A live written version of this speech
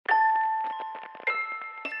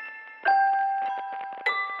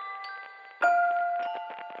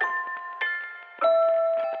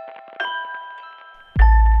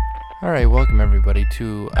All right, welcome everybody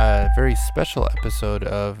to a very special episode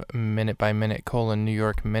of Minute by Minute: New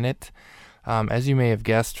York Minute. As you may have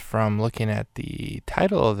guessed from looking at the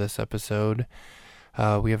title of this episode,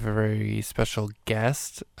 we have a very special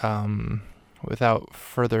guest. Without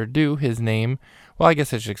further ado, his name, well, I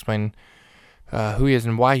guess I should explain who he is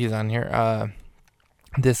and why he's on here.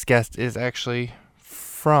 This guest is actually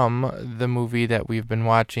from the movie that we've been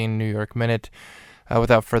watching, New York Minute.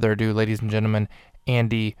 Without further ado, ladies and gentlemen,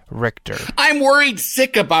 Andy Richter. I'm worried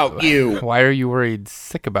sick about you. Why are you worried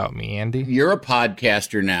sick about me, Andy? You're a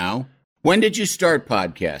podcaster now. When did you start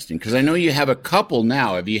podcasting? Because I know you have a couple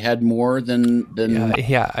now. Have you had more than...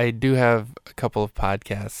 Yeah, I do have a couple of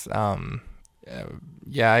podcasts. I'm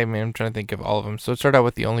trying to think of all of them. So it started out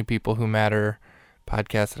with the Only People Who Matter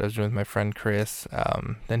podcast that I was doing with my friend Chris.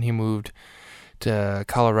 Then he moved to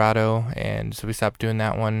Colorado, and so we stopped doing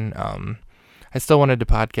that one. I still wanted to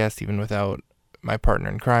podcast even without my partner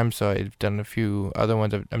in crime, so I've done a few other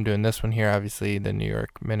ones. I'm doing this one here, obviously, the New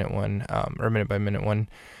York Minute one, or Minute by Minute one.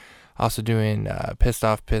 Also doing Pissed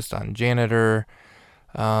on Janitor,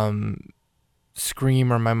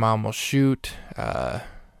 Scream or My Mom Will Shoot,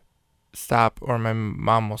 Stop or My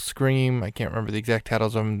Mom Will Scream. I can't remember the exact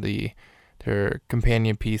titles of them. Their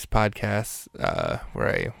companion piece podcasts, where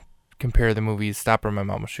I compare the movies Stop or My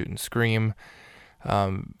Mom Will Shoot and Scream.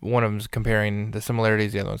 One of them's comparing the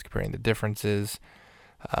similarities, the other one's comparing the differences.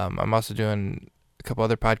 I'm also doing a couple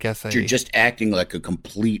other podcasts. You're just acting like a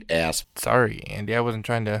complete ass. Sorry, Andy, I wasn't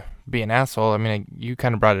trying to be an asshole. I mean, you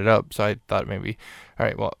kind of brought it up, so I thought maybe. All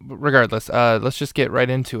right, well, regardless, let's just get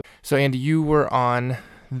right into it. So, Andy, you were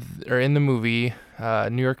in the movie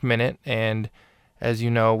New York Minute, and as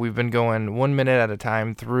you know, we've been going 1 minute at a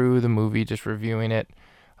time through the movie, just reviewing it.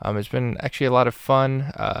 It's been actually a lot of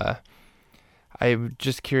fun. I'm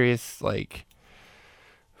just curious,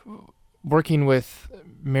 working with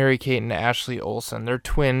Mary-Kate and Ashley Olsen. They're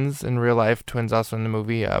twins in real life, twins also in the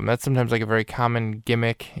movie. That's sometimes a very common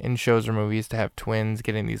gimmick in shows or movies to have twins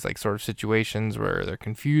getting these sort of situations where they're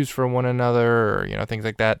confused for one another, or things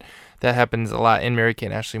like that. That happens a lot in Mary-Kate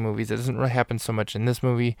and Ashley movies. It doesn't really happen so much in this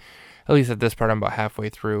movie. At least at this part, I'm about halfway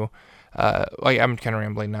through. I'm kind of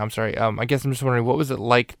rambling now. I'm sorry. I guess I'm just wondering, what was it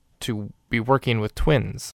like to be working with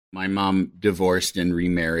twins? My mom divorced and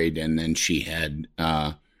remarried, and then she had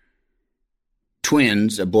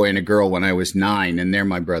twins, a boy and a girl, when I was 9, and they're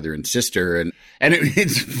my brother and sister. And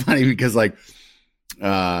it's funny because when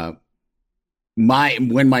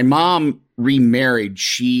my mom remarried,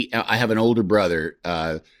 I have an older brother.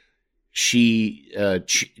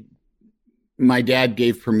 My dad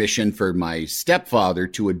gave permission for my stepfather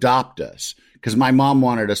to adopt us because my mom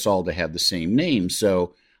wanted us all to have the same name.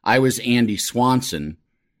 So I was Andy Swanson.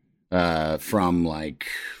 From I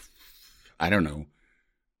don't know,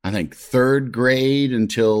 I think 3rd grade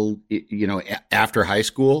until, after high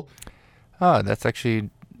school. Oh, that's actually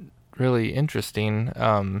really interesting.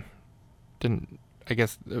 Not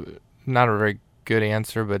a very good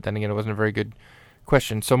answer, but then again, it wasn't a very good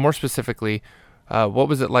question. So more specifically, what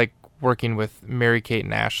was it like working with Mary-Kate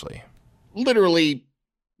and Ashley? Literally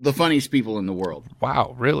the funniest people in the world.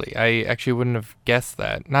 Wow, really? I actually wouldn't have guessed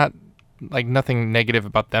that. Not nothing negative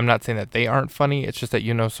about them, not saying that they aren't funny. It's just that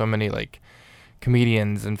so many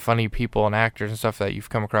comedians and funny people and actors and stuff that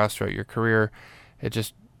you've come across throughout your career. It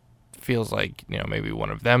just feels like, maybe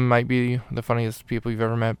one of them might be the funniest people you've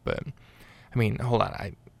ever met. But I mean, hold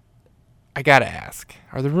on, I gotta ask,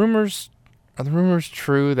 are the rumors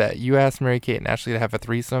true that you asked Mary-Kate and Ashley to have a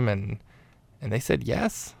threesome and they said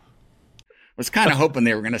yes? I was kind of hoping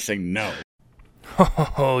they were going to say no.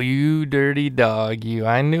 Oh, you dirty dog, you.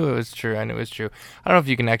 I knew it was true. I don't know if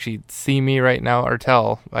you can actually see me right now or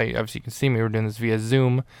tell. Obviously, you can see me. We're doing this via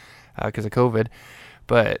Zoom because of COVID.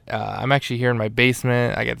 But I'm actually here in my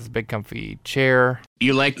basement. I got this big comfy chair.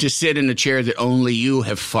 You like to sit in a chair that only you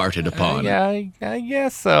have farted upon. Yeah, I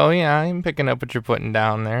guess so. Yeah, I'm picking up what you're putting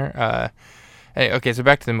down there. Okay, so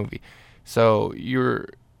back to the movie. So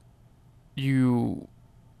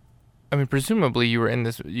presumably you were in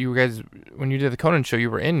this. You guys, when you did the Conan show,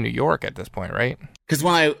 you were in New York at this point, right? Because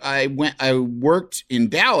when I worked in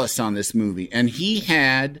Dallas on this movie, and he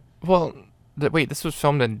had. Well, wait, this was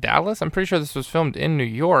filmed in Dallas? I'm pretty sure this was filmed in New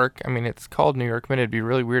York. I mean, it's called New York Minute. It'd be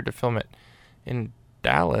really weird to film it in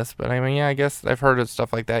Dallas, but I mean, yeah, I guess I've heard of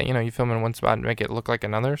stuff like that. You film in one spot and make it look like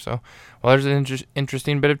another. So, well, there's an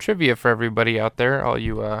interesting bit of trivia for everybody out there, all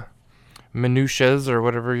you minutias or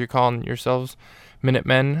whatever you're calling yourselves.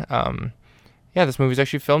 Minutemen. This movie's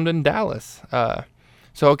actually filmed in Dallas.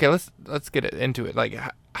 So okay, let's get into it.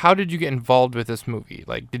 how did you get involved with this movie?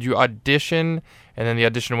 Like, did you audition, and then the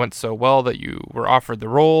audition went so well that you were offered the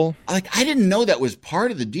role? Like, I didn't know that was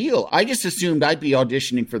part of the deal. I just assumed I'd be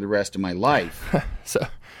auditioning for the rest of my life. So,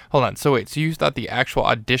 hold on. So wait, so you thought the actual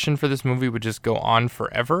audition for this movie would just go on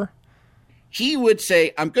forever? He would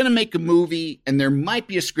say, I'm going to make a movie, and there might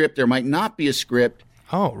be a script, there might not be a script.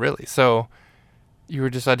 Oh, really? So you were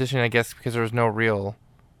just auditioning, I guess, because there was no real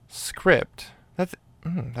script.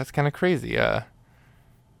 That's kind of crazy.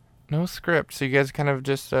 No script, so you guys kind of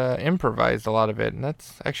just improvised a lot of it, and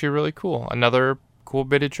that's actually really cool. Another cool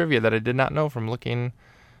bit of trivia that I did not know from looking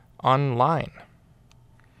online.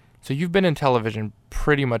 So you've been in television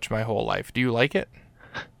pretty much my whole life. Do you like it?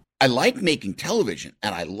 I like making television,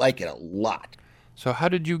 and I like it a lot. So how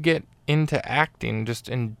did you get into acting just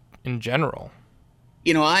in general?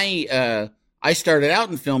 You know, I started out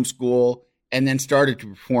in film school and then started to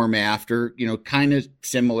perform after, you know, kind of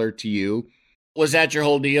similar to you. Was that your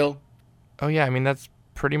whole deal? Oh, yeah. I mean, that's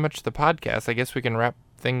pretty much the podcast. I guess we can wrap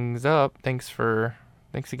things up. Thanks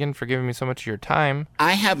again for giving me so much of your time.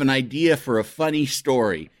 I have an idea for a funny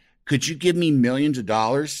story. Could you give me millions of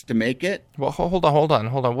dollars to make it? Well, hold on.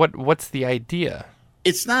 What's the idea?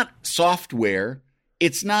 It's not software.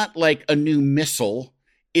 It's not like a new missile.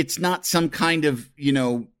 It's not some kind of, you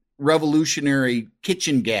know, revolutionary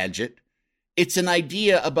kitchen gadget. It's an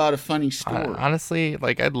idea about a funny story. Honestly,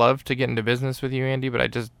 like, I'd love to get into business with you, Andy, but I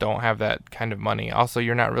just don't have that kind of money. Also,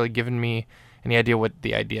 you're not really giving me any idea what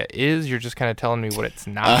the idea is. You're just kind of telling me what it's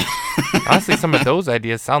not. Honestly, some of those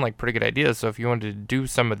ideas sound like pretty good ideas. So if you wanted to do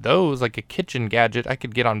some of those, like a kitchen gadget, I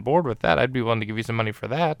could get on board with that. I'd be willing to give you some money for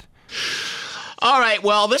that. All right.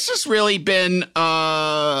 Well, this has really been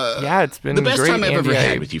yeah, it's been the best great, time I've Andy. ever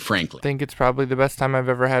had with you, frankly. I think it's probably the best time I've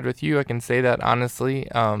ever had with you. I can say that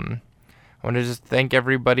honestly. I want to just thank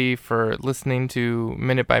everybody for listening to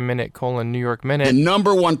Minute by Minute, New York Minute. The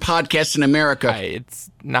number one podcast in America. It's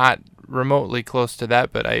not remotely close to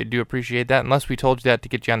that, but I do appreciate that. Unless we told you that to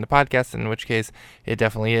get you on the podcast, in which case it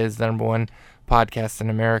definitely is the number one podcast in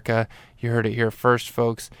America. You heard it here first,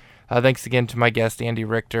 folks. Thanks again to my guest, Andy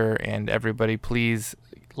Richter, and everybody. Please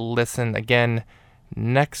listen again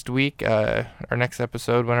next week, or next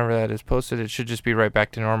episode, whenever that is posted. It should just be right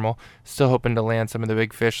back to normal. Still hoping to land some of the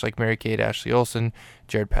big fish like Mary-Kate Ashley Olsen,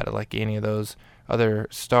 Jared Padalecki, any of those other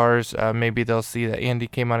stars. Maybe they'll see that Andy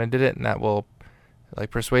came on and did it, and that will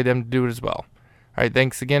persuade them to do it as well. All right,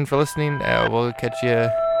 thanks again for listening. We'll catch you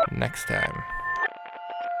next time.